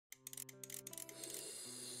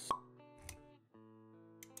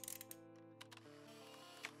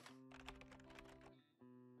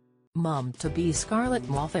Mom-to-be Scarlett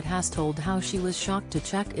Moffatt has told how she was shocked to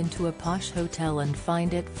check into a posh hotel and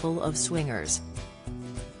find it full of swingers.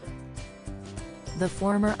 The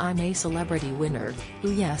former I'm a Celebrity winner,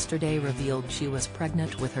 who yesterday revealed she was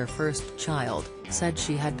pregnant with her first child, said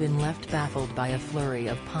she had been left baffled by a flurry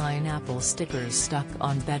of pineapple stickers stuck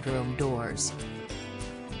on bedroom doors.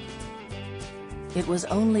 It was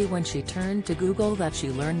only when she turned to Google that she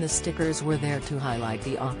learned the stickers were there to highlight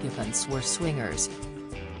the occupants were swingers.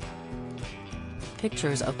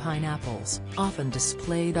 Pictures of pineapples, often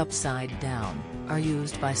displayed upside down, are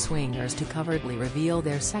used by swingers to covertly reveal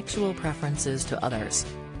their sexual preferences to others.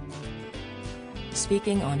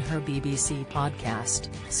 Speaking on her BBC podcast,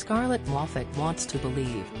 Scarlett Moffatt wants to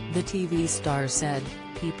believe, the TV star said,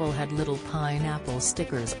 people had little pineapple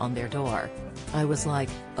stickers on their door. I was like,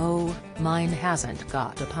 oh, mine hasn't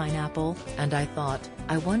got a pineapple, and I thought,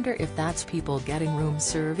 I wonder if that's people getting room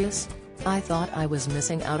service? I thought I was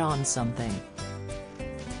missing out on something.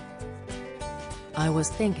 I was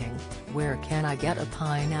thinking, where can I get a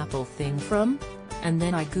pineapple thing from? And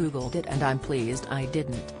then I googled it and I'm pleased I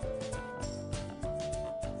didn't.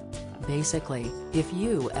 Basically, if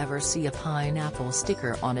you ever see a pineapple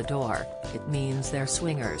sticker on a door, it means they're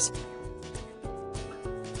swingers.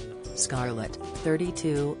 Scarlett,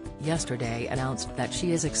 32, yesterday announced that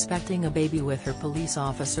she is expecting a baby with her police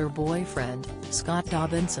officer boyfriend, Scott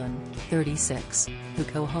Dobinson, 36, who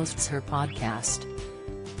co-hosts her podcast.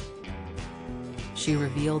 She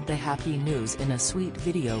revealed the happy news in a sweet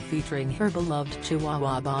video featuring her beloved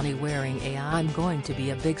Chihuahua Bonnie wearing a "I'm going to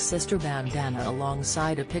be a big sister" bandana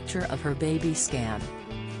alongside a picture of her baby Scan.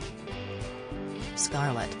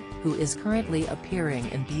 Scarlett, who is currently appearing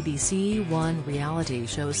in BBC One reality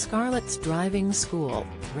show Scarlett's Driving School,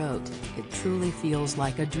 wrote, "It truly feels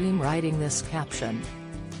like a dream writing this caption.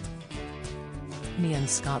 Me and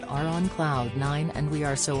Scott are on cloud 9 and we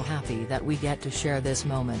are so happy that we get to share this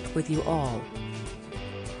moment with you all.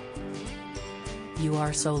 You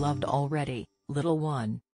are so loved already, little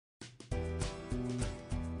one.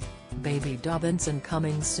 Baby Dobinson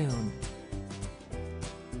coming soon."